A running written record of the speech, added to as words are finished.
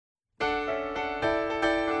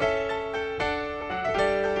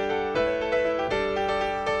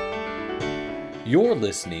You're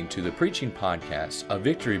listening to the preaching podcast of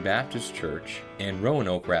Victory Baptist Church in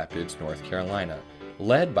Roanoke Rapids, North Carolina,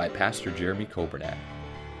 led by Pastor Jeremy Coburnack.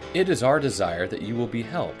 It is our desire that you will be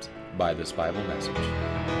helped by this Bible message.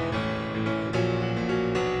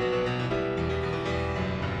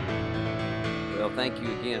 Well, thank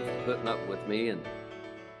you again for putting up with me and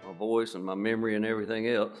my voice and my memory and everything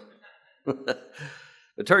else. But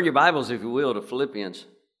turn your Bibles, if you will, to Philippians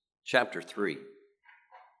chapter 3.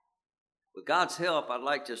 With God's help, I'd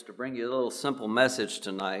like just to bring you a little simple message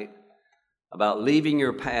tonight about leaving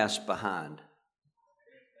your past behind.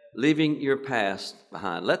 Leaving your past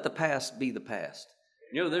behind. Let the past be the past.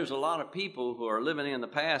 You know, there's a lot of people who are living in the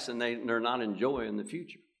past and they're not enjoying the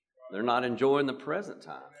future. They're not enjoying the present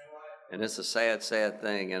time. And it's a sad, sad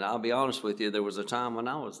thing. And I'll be honest with you, there was a time when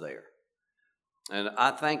I was there. And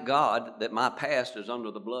I thank God that my past is under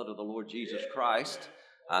the blood of the Lord Jesus Christ.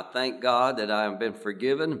 I thank God that I have been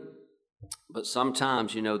forgiven. But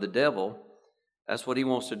sometimes, you know, the devil, that's what he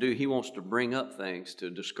wants to do. He wants to bring up things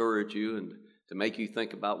to discourage you and to make you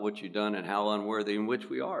think about what you've done and how unworthy in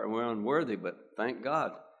which we are. And we're unworthy, but thank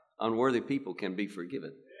God, unworthy people can be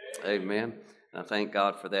forgiven. Amen. And I thank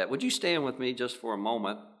God for that. Would you stand with me just for a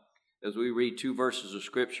moment as we read two verses of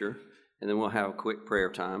Scripture, and then we'll have a quick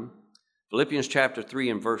prayer time. Philippians chapter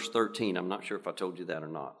 3 and verse 13. I'm not sure if I told you that or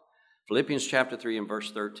not. Philippians chapter 3 and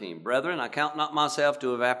verse 13. Brethren, I count not myself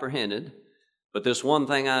to have apprehended, but this one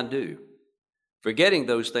thing I do, forgetting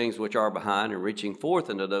those things which are behind and reaching forth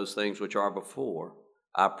into those things which are before,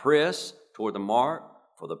 I press toward the mark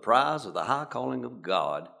for the prize of the high calling of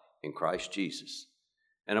God in Christ Jesus.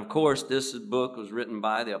 And of course, this book was written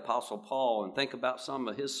by the Apostle Paul, and think about some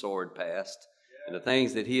of his sordid past and the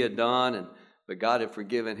things that he had done, but God had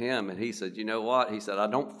forgiven him. And he said, you know what? He said, I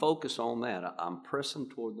don't focus on that. I'm pressing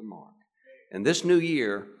toward the mark. And this new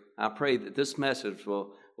year, I pray that this message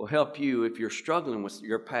will help you, if you're struggling with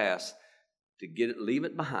your past, to leave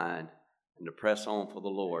it behind and to press on for the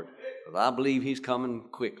Lord. But I believe He's coming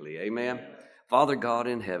quickly. Amen. Father God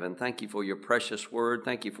in heaven, thank you for your precious word.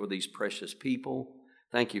 Thank you for these precious people.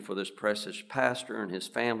 Thank you for this precious pastor and his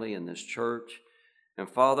family and this church. And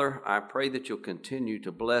Father, I pray that you'll continue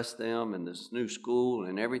to bless them in this new school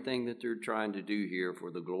and everything that they're trying to do here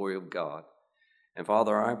for the glory of God. And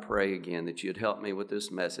Father, I pray again that you'd help me with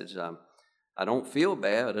this message. I don't feel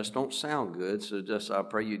bad. I just don't sound good. So I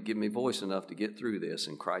pray you'd give me voice enough to get through this.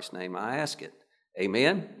 In Christ's name I ask it.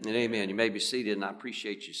 Amen and amen. You may be seated, and I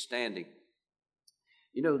appreciate you standing.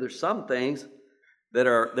 You know, there's some things that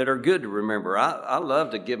are good to remember. I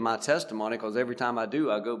love to give my testimony because every time I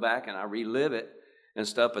do, I go back and I relive it and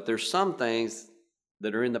stuff. But there's some things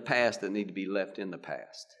that are in the past that need to be left in the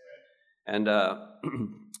past. And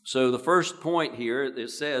so the first point here, it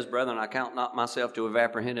says, brethren, I count not myself to have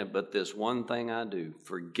apprehended, but this one thing I do,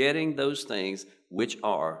 forgetting those things which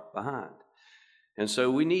are behind. And so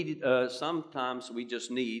we need, sometimes we just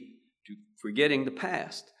need to forgetting the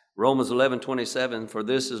past. Romans 11:27, for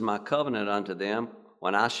this is my covenant unto them,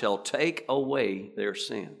 when I shall take away their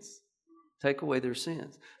sins. Take away their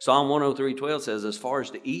sins. Psalm 103:12 says, as far as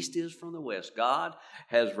the east is from the west, God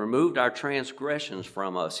has removed our transgressions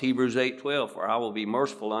from us. Hebrews 8:12, for I will be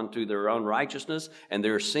merciful unto their unrighteousness, and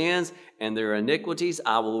their sins and their iniquities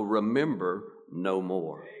I will remember no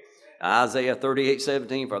more. Isaiah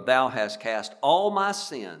 38:17, for thou hast cast all my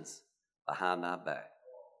sins behind thy back.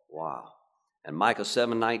 Wow. And Micah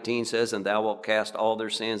 7:19 says, and thou wilt cast all their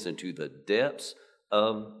sins into the depths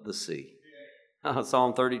of the sea.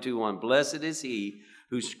 Psalm 32:1, blessed is he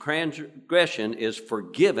whose transgression is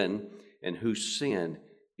forgiven and whose sin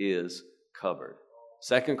is covered.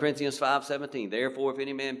 2 Corinthians 5:17, therefore if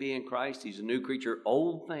any man be in Christ, he's a new creature.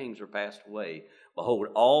 Old things are passed away. Behold,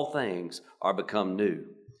 all things are become new.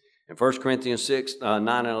 And 1 Corinthians 9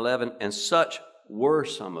 and 11, and such were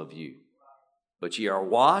some of you. But ye are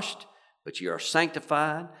washed, but ye are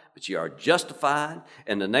sanctified, but ye are justified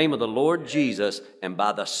in the name of the Lord Jesus and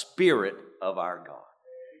by the Spirit of our God.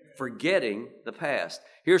 Forgetting the past.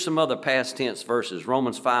 Here's some other past tense verses.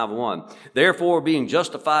 Romans 5:1. Therefore, being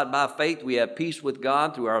justified by faith, we have peace with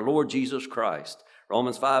God through our Lord Jesus Christ.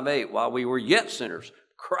 Romans 5:8. While we were yet sinners,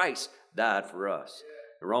 Christ died for us.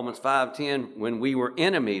 Romans 5:10. When we were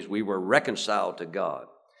enemies, we were reconciled to God.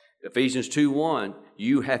 Ephesians 2:1,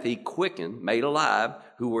 you hath he quickened, made alive,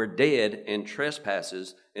 who were dead in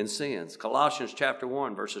trespasses and sins. Colossians chapter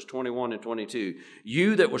 1, verses 21 and 22,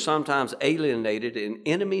 you that were sometimes alienated and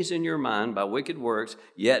enemies in your mind by wicked works,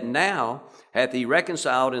 yet now hath he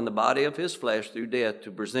reconciled in the body of his flesh through death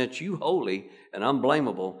to present you holy and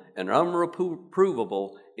unblameable and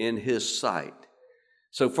unreprovable in his sight.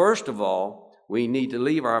 So first of all, We need to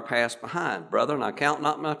leave our past behind. Brethren, I count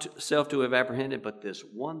not myself to have apprehended, but this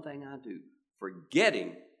one thing I do,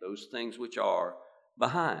 forgetting those things which are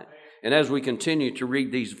behind. And as we continue to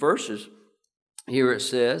read these verses, here it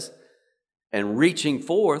says, and reaching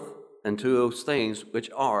forth unto those things which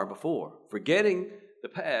are before. Forgetting the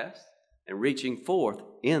past and reaching forth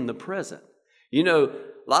in the present. You know,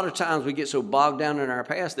 a lot of times we get so bogged down in our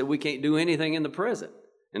past that we can't do anything in the present.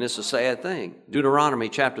 And it's a sad thing. Deuteronomy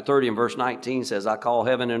chapter 30 and verse 19 says, I call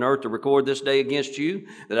heaven and earth to record this day against you,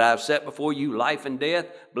 that I have set before you life and death,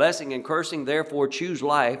 blessing and cursing. Therefore choose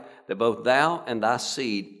life, that both thou and thy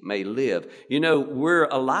seed may live. You know, we're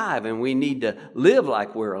alive and we need to live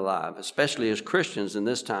like we're alive, especially as Christians in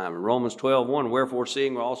this time. In Romans 12:1, wherefore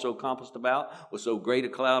seeing we're also compassed about with so great a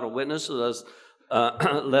cloud of witnesses,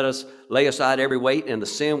 let us lay aside every weight and the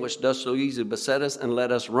sin which does so easily beset us, and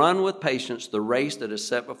let us run with patience the race that is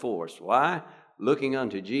set before us. Why? Looking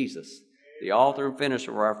unto Jesus, the author and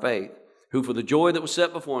finisher of our faith, who for the joy that was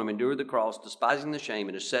set before him endured the cross, despising the shame,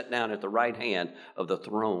 and is set down at the right hand of the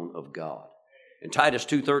throne of God. And Titus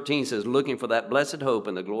 2:13 says, looking for that blessed hope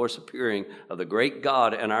and the glorious appearing of the great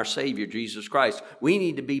God and our Savior, Jesus Christ. We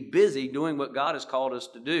need to be busy doing what God has called us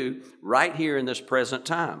to do right here in this present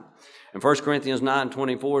time. And 1 Corinthians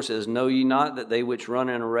 9:24 says, know ye not that they which run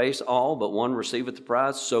in a race all, but one receiveth the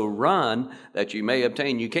prize? So run that you may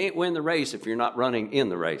obtain. You can't win the race if you're not running in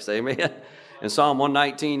the race. Amen. In Psalm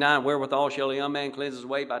 119:9, wherewithal shall a young man cleanse his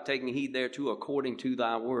way? By taking heed thereto according to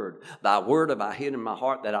thy word. Thy word have I hid in my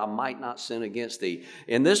heart, that I might not sin against thee.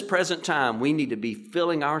 In this present time, we need to be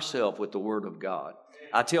filling ourselves with the word of God.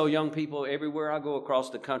 I tell young people everywhere I go across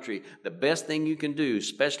the country, the best thing you can do,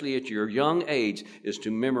 especially at your young age, is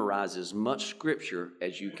to memorize as much scripture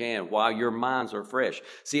as you can while your minds are fresh.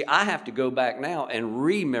 See, I have to go back now and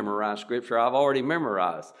re-memorize scripture I've already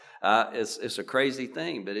memorized. It's a crazy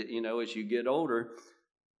thing, but as you get older,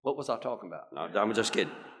 what was I talking about? No, I'm just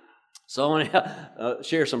kidding. So I want to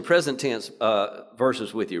share some present tense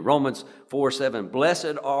verses with you. Romans 4:7,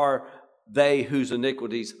 blessed are they whose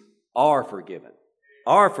iniquities are forgiven.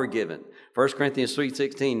 Are forgiven. 1 Corinthians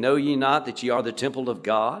 3:16, know ye not that ye are the temple of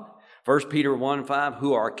God? 1 Peter 1:5,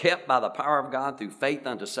 who are kept by the power of God through faith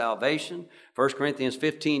unto salvation. 1 Corinthians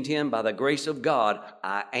 15:10, by the grace of God,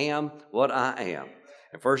 I am what I am.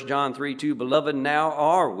 And 1 John 3:2, beloved, now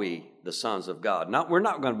are we the sons of God. We're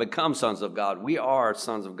not going to become sons of God. We are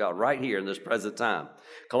sons of God right here in this present time.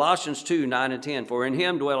 Colossians 2:9 and 10, for in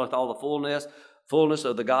him dwelleth all the fullness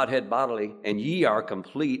of the Godhead bodily, and ye are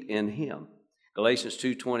complete in him. Galatians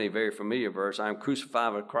 2:20, very familiar verse. I am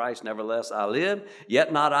crucified with Christ, nevertheless I live.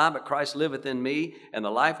 Yet not I, but Christ liveth in me. And the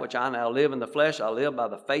life which I now live in the flesh, I live by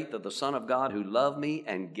the faith of the Son of God, who loved me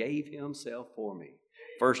and gave himself for me.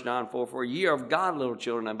 1 John 4:4, ye are of God, little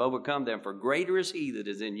children, and have overcome them. For greater is he that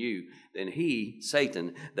is in you than he,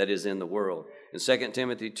 Satan, that is in the world. In 2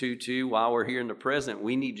 Timothy 2:2, while we're here in the present,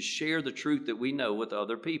 we need to share the truth that we know with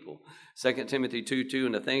other people. 2 Timothy 2:2,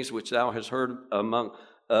 and the things which thou hast heard among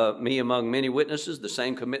me among many witnesses, the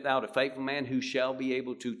same commit thou to faithful man, who shall be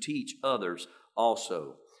able to teach others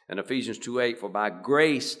also. And Ephesians 2:8, for by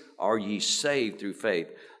grace are ye saved through faith.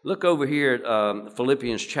 Look over here at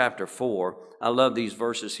Philippians chapter 4. I love these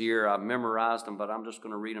verses here. I've memorized them, but I'm just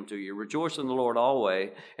going to read them to you. Rejoice in the Lord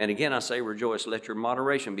always. And again I say rejoice. Let your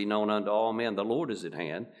moderation be known unto all men. The Lord is at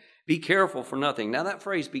hand. Be careful for nothing. Now that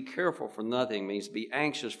phrase, be careful for nothing, means be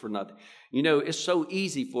anxious for nothing. It's so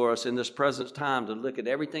easy for us in this present time to look at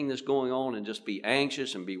everything that's going on and just be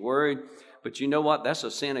anxious and be worried. But you know what? That's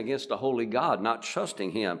a sin against the holy God, not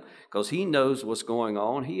trusting him, because he knows what's going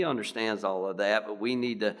on. He understands all of that, but we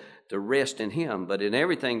need to rest in him. But in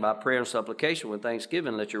everything, by prayer and supplication with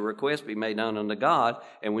thanksgiving, let your requests be made known unto God.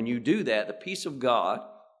 And when you do that, the peace of God,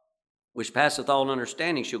 which passeth all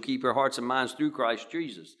understanding, shall keep your hearts and minds through Christ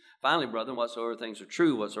Jesus. Finally, brethren, whatsoever things are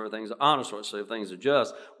true, whatsoever things are honest, whatsoever things are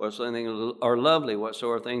just, whatsoever things are lovely,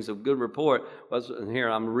 whatsoever things of good report, and here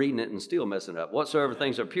I'm reading it and still messing it up. Whatsoever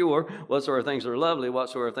things are pure, whatsoever things are lovely,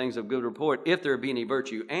 whatsoever things of good report, if there be any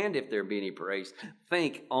virtue and if there be any praise,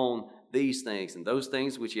 think on these things. And those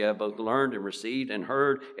things which ye have both learned and received and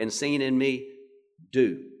heard and seen in me,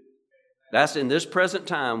 do. That's in this present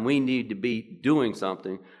time, we need to be doing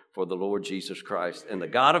something for the Lord Jesus Christ. And the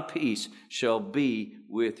God of peace shall be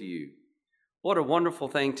with you. What a wonderful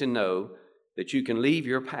thing to know that you can leave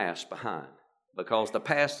your past behind, because the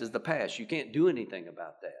past is the past. You can't do anything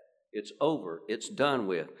about that. It's over. It's done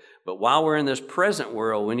with. But while we're in this present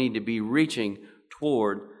world, we need to be reaching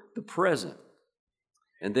toward the present.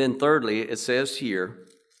 And then thirdly, it says here,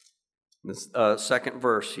 this second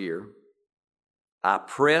verse here, I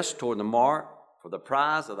press toward the mark for the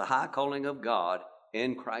prize of the high calling of God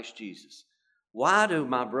in Christ Jesus. Why do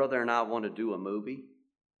my brother and I want to do a movie?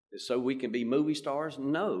 So we can be movie stars?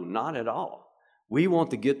 No, not at all. We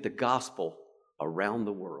want to get the gospel around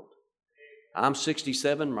the world. I'm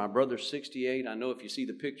 67, my brother's 68. I know if you see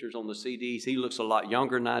the pictures on the CDs, he looks a lot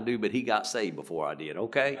younger than I do, but he got saved before I did,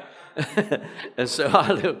 okay? And so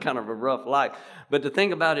I live kind of a rough life. But the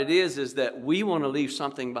thing about it is that we want to leave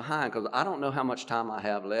something behind, because I don't know how much time I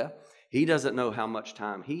have left. He doesn't know how much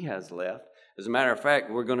time he has left. As a matter of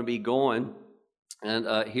fact, we're going to be going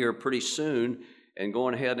and here pretty soon and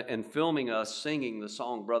going ahead and filming us singing the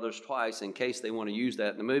song Brothers Twice in case they want to use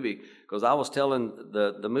that in the movie. Because I was telling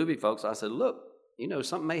the movie folks, I said, look,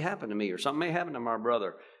 something may happen to me or something may happen to my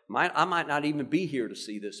brother. I might not even be here to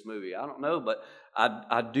see this movie. I don't know, but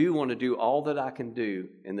I do want to do all that I can do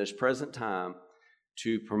in this present time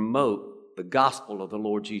to promote the gospel of the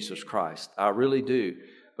Lord Jesus Christ. I really do,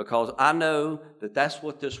 because I know that that's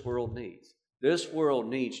what this world needs. This world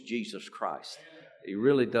needs Jesus Christ. He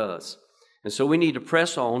really does. And so we need to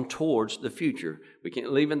press on towards the future. We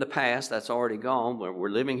can't live in the past. That's already gone. We're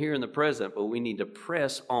living here in the present, but we need to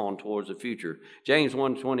press on towards the future. James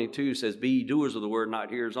 1:22 says, be ye doers of the word, not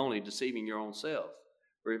hearers only, deceiving your own selves.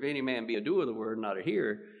 For if any man be a doer of the word, not a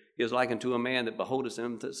hearer, he is like unto a man that beholdeth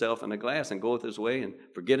himself in a glass and goeth his way and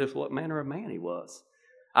forgetteth what manner of man he was.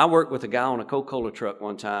 I worked with a guy on a Coca-Cola truck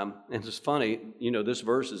one time, and it's funny, this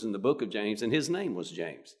verse is in the book of James, and his name was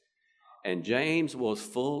James. And James was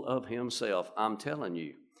full of himself, I'm telling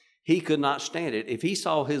you. He could not stand it. If he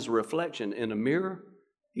saw his reflection in a mirror,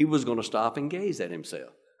 he was going to stop and gaze at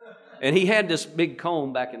himself. And he had this big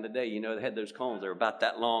comb back in the day. They had those combs. They were about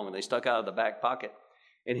that long, and they stuck out of the back pocket.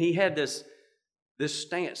 And he had this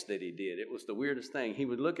stance that he did. It was the weirdest thing. He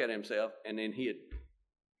would look at himself, and then he'd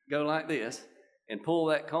go like this and pull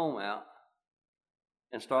that comb out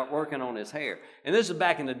and start working on his hair. And this is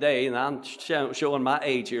back in the day, and I'm showing my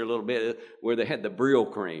age here a little bit, where they had the Brill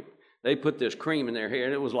cream. They put this cream in their hair,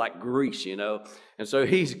 and it was like grease, And so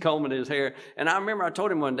he's combing his hair. And I remember I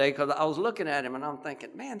told him one day, because I was looking at him, and I'm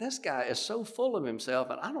thinking, man, this guy is so full of himself,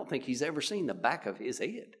 and I don't think he's ever seen the back of his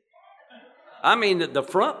head. I mean, the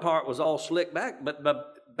front part was all slicked back, but the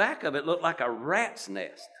back of it looked like a rat's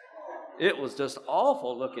nest. It was just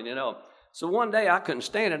awful looking, So one day I couldn't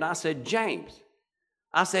stand it, and I said, James,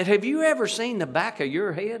 I said, have you ever seen the back of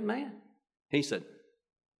your head, man? He said,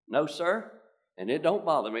 no, sir, and it don't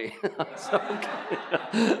bother me.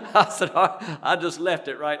 I said, I just left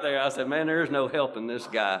it right there. I said, man, there's no helping this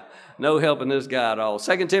guy. No helping this guy at all.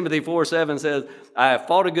 2 Timothy 4:7 says, I have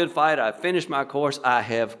fought a good fight. I have finished my course. I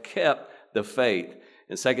have kept the faith.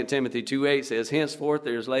 And 2 Timothy 2:8 says, henceforth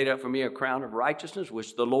there is laid up for me a crown of righteousness,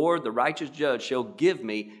 which the Lord, the righteous judge, shall give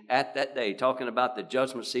me at that day. Talking about the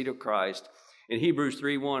judgment seat of Christ. In Hebrews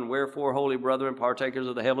 3:1, wherefore, holy brethren, partakers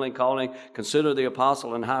of the heavenly calling, consider the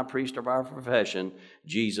apostle and high priest of our profession,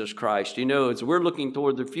 Jesus Christ. As we're looking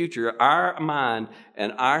toward the future, our mind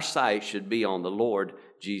and our sight should be on the Lord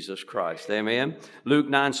Jesus Christ. Amen. Luke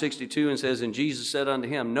 9:62 and says, and Jesus said unto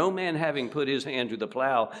him, no man having put his hand to the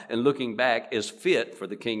plow and looking back is fit for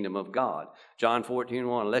the kingdom of God. John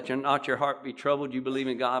 14:1, let not your heart be troubled. You believe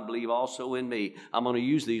in God, believe also in me. I'm going to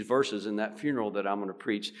use these verses in that funeral that I'm going to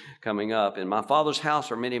preach coming up. In my Father's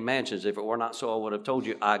house are many mansions. If it were not so, I would have told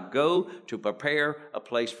you. I go to prepare a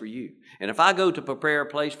place for you. And if I go to prepare a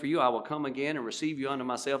place for you, I will come again and receive you unto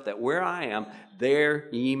myself, that where I am, there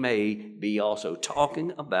ye may be also.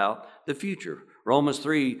 Talking about the future. Romans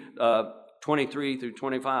 3:23 through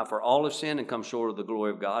 25, for all have sinned and come short of the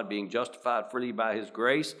glory of God, being justified freely by his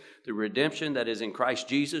grace through redemption that is in Christ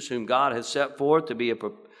Jesus, whom God has set forth to be a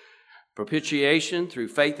propitiation through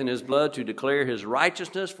faith in his blood, to declare his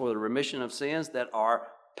righteousness for the remission of sins that are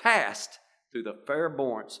past through the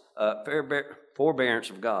forbearance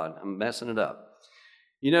of God. I'm messing it up.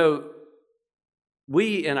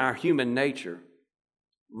 We in our human nature,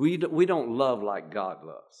 we don't love like God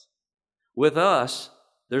loves. With us,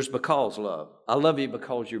 there's because love. I love you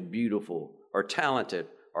because you're beautiful or talented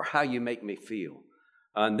or how you make me feel.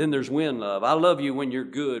 And then there's when love. I love you when you're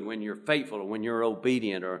good, when you're faithful, when you're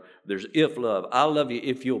obedient. Or there's if love. I love you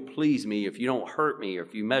if you'll please me, if you don't hurt me, or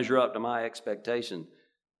if you measure up to my expectation.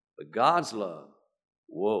 But God's love,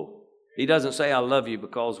 whoa. He doesn't say I love you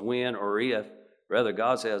because when or if. Rather,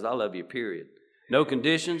 God says I love you, period. No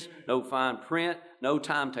conditions, no fine print, no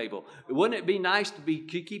timetable. Wouldn't it be nice to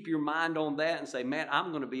keep your mind on that and say, man, I'm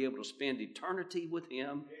going to be able to spend eternity with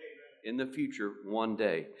him in the future one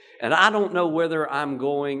day. And I don't know whether I'm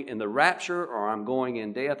going in the rapture or I'm going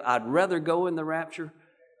in death. I'd rather go in the rapture.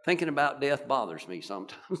 Thinking about death bothers me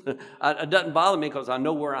sometimes. It doesn't bother me because I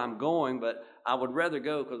know where I'm going, but I would rather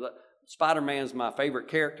go because Spider-Man's my favorite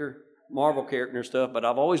character. Marvel character and stuff, but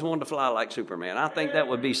I've always wanted to fly like Superman. I think that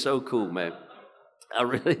would be so cool, man. I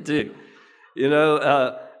really do. You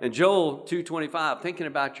know, in Joel 2:25, thinking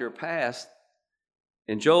about your past,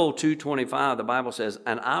 in Joel 2:25, the Bible says,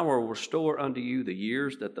 "And I will restore unto you the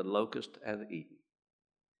years that the locust hath eaten."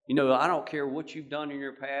 You know, I don't care what you've done in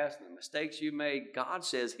your past, the mistakes you made, God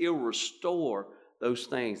says He'll restore those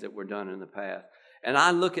things that were done in the past. And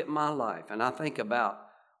I look at my life and I think about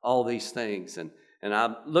all these things, and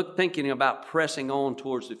I look thinking about pressing on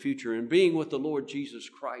towards the future and being with the Lord Jesus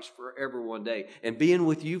Christ forever one day, and being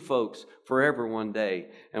with you folks forever one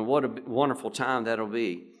day. And what a wonderful time that'll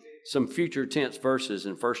be. Some future tense verses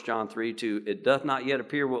in 1 John 3:2. "It doth not yet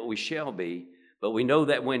appear what we shall be, but we know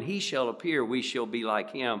that when He shall appear, we shall be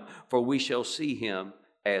like Him, for we shall see Him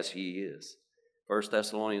as He is." 1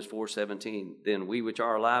 Thessalonians 4:17. "Then we which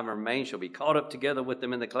are alive and remain shall be caught up together with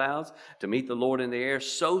them in the clouds to meet the Lord in the air.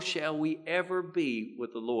 So shall we ever be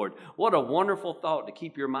with the Lord." What a wonderful thought to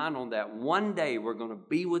keep your mind on that. One day we're going to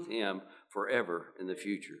be with Him forever in the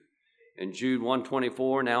future. In Jude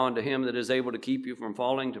 1:24, "Now unto Him that is able to keep you from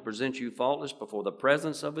falling, to present you faultless before the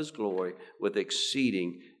presence of His glory with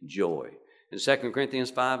exceeding joy." In 2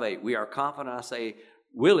 Corinthians 5:8, "We are confident, I say,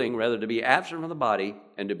 willing rather to be absent from the body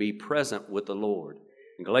and to be present with the Lord."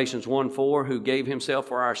 In Galatians 1:4, "Who gave Himself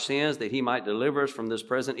for our sins that He might deliver us from this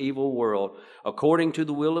present evil world, according to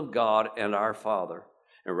the will of God and our Father."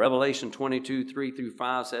 And Revelation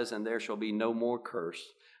 22:3-5 says, "And there shall be no more curse,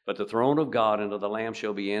 but the throne of God and of the Lamb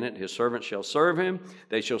shall be in it. His servants shall serve Him.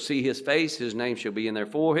 They shall see His face. His name shall be in their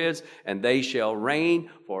foreheads, and they shall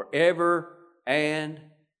reign forever and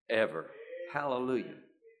ever." Hallelujah.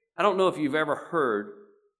 I don't know if you've ever heard,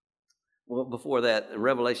 well, before that, in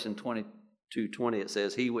Revelation 22:20, it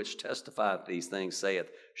says, "He which testifieth these things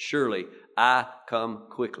saith, Surely I come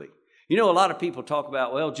quickly." You know, a lot of people talk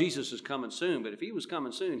about, well, Jesus is coming soon, but if He was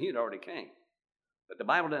coming soon, He had already came. But the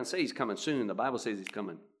Bible doesn't say He's coming soon. The Bible says He's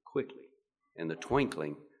coming quickly, in the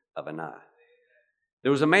twinkling of an eye.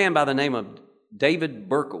 There was a man by the name of David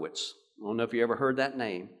Berkowitz. I don't know if you ever heard that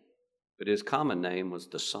name, but his common name was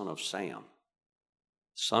the Son of Sam.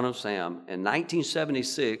 Son of Sam. In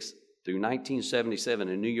 1976 through 1977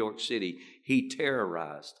 in New York City, he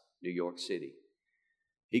terrorized New York City.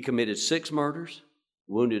 He committed 6 murders,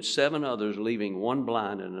 wounded 7 others, leaving 1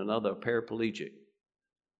 blind and another paraplegic.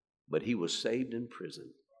 But he was saved in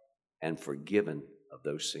prison and forgiven of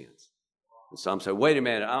those sins. And some say, wait a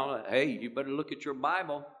minute, hey, you better look at your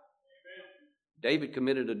Bible. David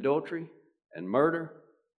committed adultery and murder,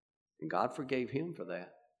 and God forgave him for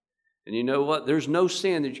that. And you know what? There's no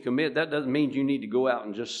sin that you commit. That doesn't mean you need to go out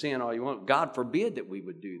and just sin all you want. God forbid that we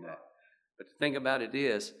would do that. But the thing about it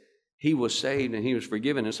is, he was saved and he was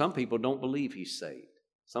forgiven. And some people don't believe he's saved.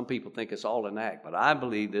 Some people think it's all an act. But I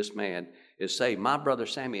believe this man is saved. My brother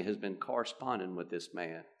Sammy has been corresponding with this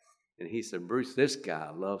man. And he said, Bruce, this guy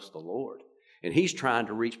loves the Lord. And he's trying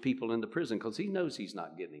to reach people into prison because he knows he's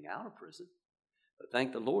not getting out of prison. But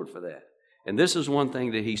thank the Lord for that. And this is one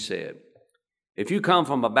thing that he said. If you come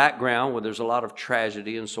from a background where there's a lot of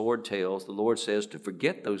tragedy and sordid tales, the Lord says to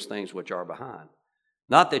forget those things which are behind.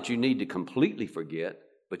 Not that you need to completely forget,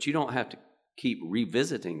 but you don't have to keep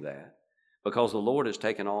revisiting that, because the Lord has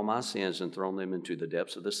taken all my sins and thrown them into the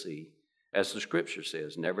depths of the sea, as the Scripture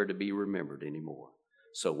says, never to be remembered anymore.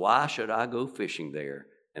 So why should I go fishing there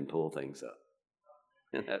and pull things up?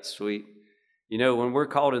 Isn't that sweet? You know, when we're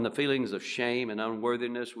caught in the feelings of shame and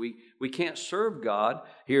unworthiness, we can't serve God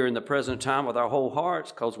here in the present time with our whole hearts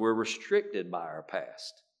because we're restricted by our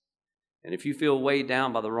past. And if you feel weighed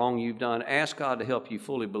down by the wrong you've done, ask God to help you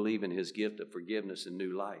fully believe in His gift of forgiveness and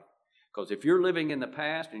new life. Because if you're living in the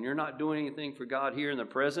past and you're not doing anything for God here in the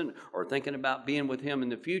present or thinking about being with Him in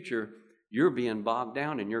the future, you're being bogged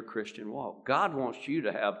down in your Christian walk. God wants you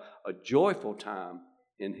to have a joyful time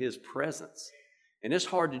in His presence. And it's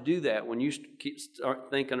hard to do that when you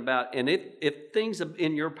start thinking about, and if things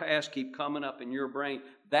in your past keep coming up in your brain,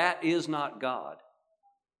 that is not God.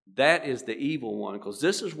 That is the evil one, because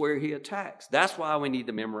this is where he attacks. That's why we need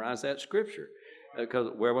to memorize that scripture.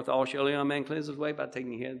 Because wherewithal shall a young man cleanse his way? By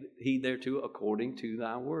taking heed thereto according to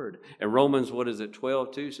thy word. And Romans,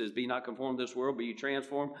 12:2 says, be not conformed to this world, be ye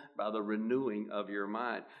transformed by the renewing of your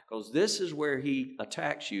mind. Because this is where he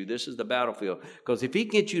attacks you. This is the battlefield. Because if he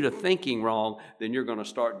gets you to thinking wrong, then you're going to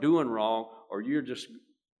start doing wrong, or you're just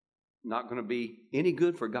not going to be any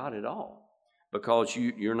good for God at all, because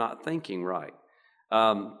you're not thinking right.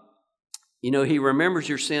 You know, he remembers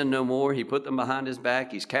your sin no more. He put them behind his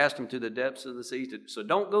back. He's cast them to the depths of the sea. So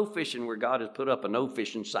don't go fishing where God has put up a no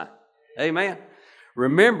fishing sign. Amen.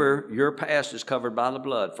 Remember, your past is covered by the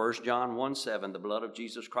blood. 1 John 1:7, the blood of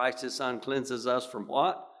Jesus Christ, his son, cleanses us from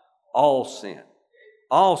what? all sin.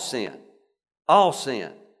 All sin. All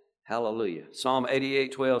sin. Hallelujah. Psalm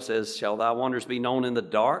 88:12 says, shall thy wonders be known in the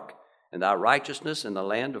dark, and thy righteousness in the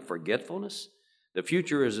land of forgetfulness? The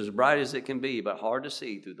future is as bright as it can be, but hard to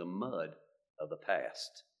see through the mud of the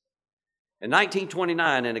past. In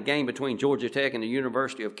 1929, in a game between Georgia Tech and the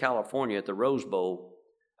University of California at the Rose Bowl,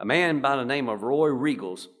 a man by the name of Roy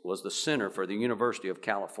Riegels was the center for the University of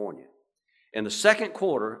California. In the second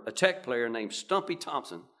quarter, a Tech player named Stumpy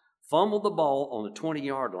Thompson fumbled the ball on the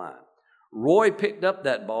 20-yard line. Roy picked up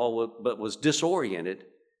that ball but was disoriented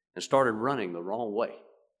and started running the wrong way.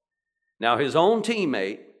 Now his own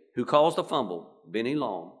teammate, who caused the fumble, Benny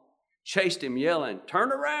Long, chased him yelling,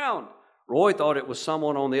 turn around. Roy thought it was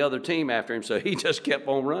someone on the other team after him, so he just kept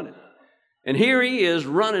on running. And here he is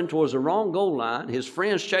running towards the wrong goal line. His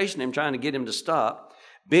friends chasing him, trying to get him to stop.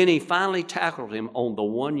 Benny finally tackled him on the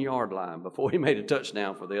 1-yard line before he made a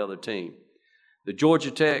touchdown for the other team. The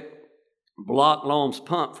Georgia Tech blocked Long's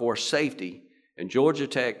punt for safety, and Georgia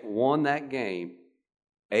Tech won that game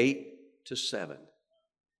 8-7.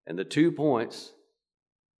 And the 2 points,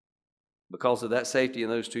 because of that safety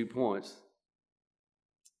and those 2 points,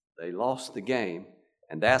 they lost the game,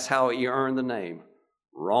 and that's how he earned the name,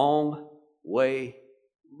 Wrong Way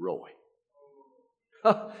Roy.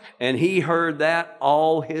 And he heard that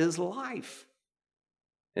all his life.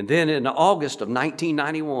 And then in August of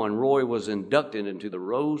 1991, Roy was inducted into the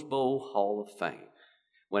Rose Bowl Hall of Fame.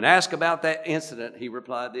 When asked about that incident, he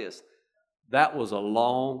replied this, that was a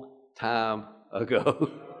long time ago.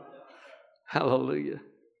 Hallelujah.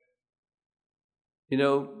 You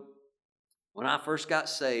know, when I first got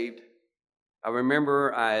saved, I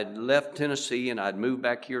remember I had left Tennessee and I'd moved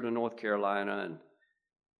back here to North Carolina,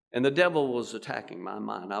 and the devil was attacking my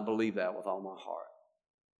mind. I believe that with all my heart.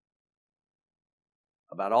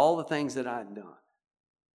 About all the things that I'd done.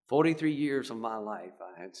 43 years of my life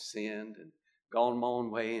I had sinned and gone my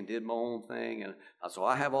own way and did my own thing. And so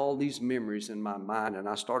I have all these memories in my mind, and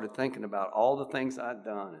I started thinking about all the things I'd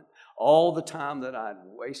done and all the time that I'd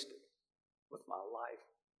wasted with my life.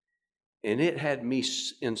 And it had me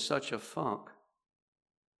in such a funk,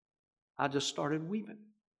 I just started weeping.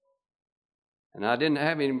 And I didn't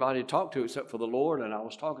have anybody to talk to except for the Lord, and I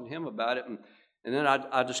was talking to Him about it. And then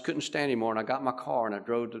I just couldn't stand anymore, and I got my car and I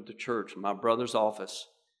drove to the church, my brother's office.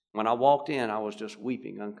 When I walked in, I was just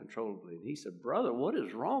weeping uncontrollably. And he said, "Brother, what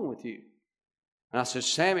is wrong with you?" And I said,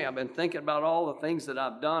 "Sammy, I've been thinking about all the things that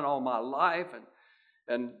I've done all my life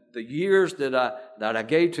and the years that I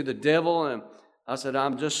gave to the devil." And I said,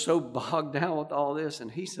 "I'm just so bogged down with all this."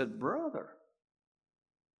 And he said, "Brother,"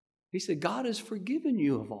 he said, "God has forgiven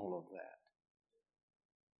you of all of that."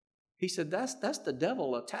 He said, that's the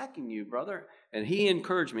devil attacking you, brother. And he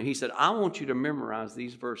encouraged me. He said, "I want you to memorize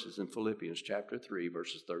these verses in Philippians chapter 3,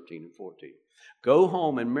 verses 13 and 14. Go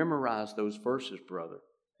home and memorize those verses, brother.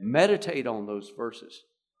 Meditate on those verses."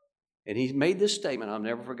 And he made this statement, I've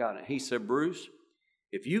never forgotten it. He said, "Bruce,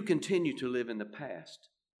 if you continue to live in the past,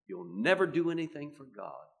 you'll never do anything for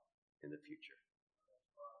God in the future."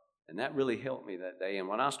 And that really helped me that day. And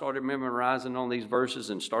when I started memorizing on these verses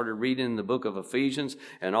and started reading the book of Ephesians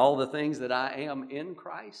and all the things that I am in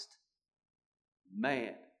Christ,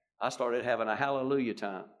 man, I started having a hallelujah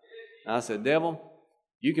time. And I said, "Devil,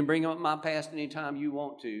 you can bring up my past anytime you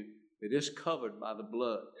want to. It is covered by the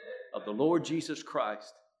blood of the Lord Jesus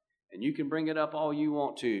Christ. And you can bring it up all you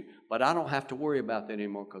want to, but I don't have to worry about that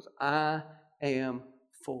anymore because I am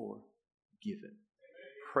forgiven."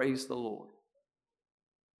 Praise the Lord.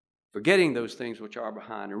 Forgetting those things which are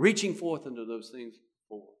behind and reaching forth into those things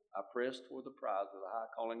before, I press toward the prize of the high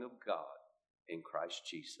calling of God in Christ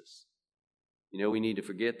Jesus. You know, we need to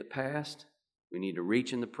forget the past. We need to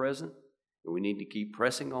reach in the present. And we need to keep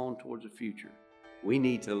pressing on towards the future. We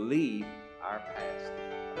need to leave our past.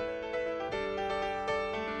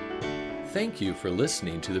 Thank you for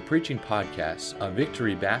listening to the preaching podcast of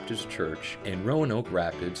Victory Baptist Church in Roanoke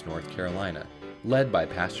Rapids, North Carolina, led by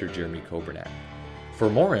Pastor Jeremy Coburnack. For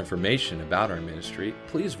more information about our ministry,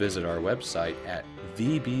 please visit our website at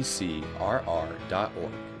vbcrr.org.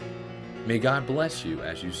 May God bless you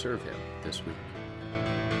as you serve Him this week.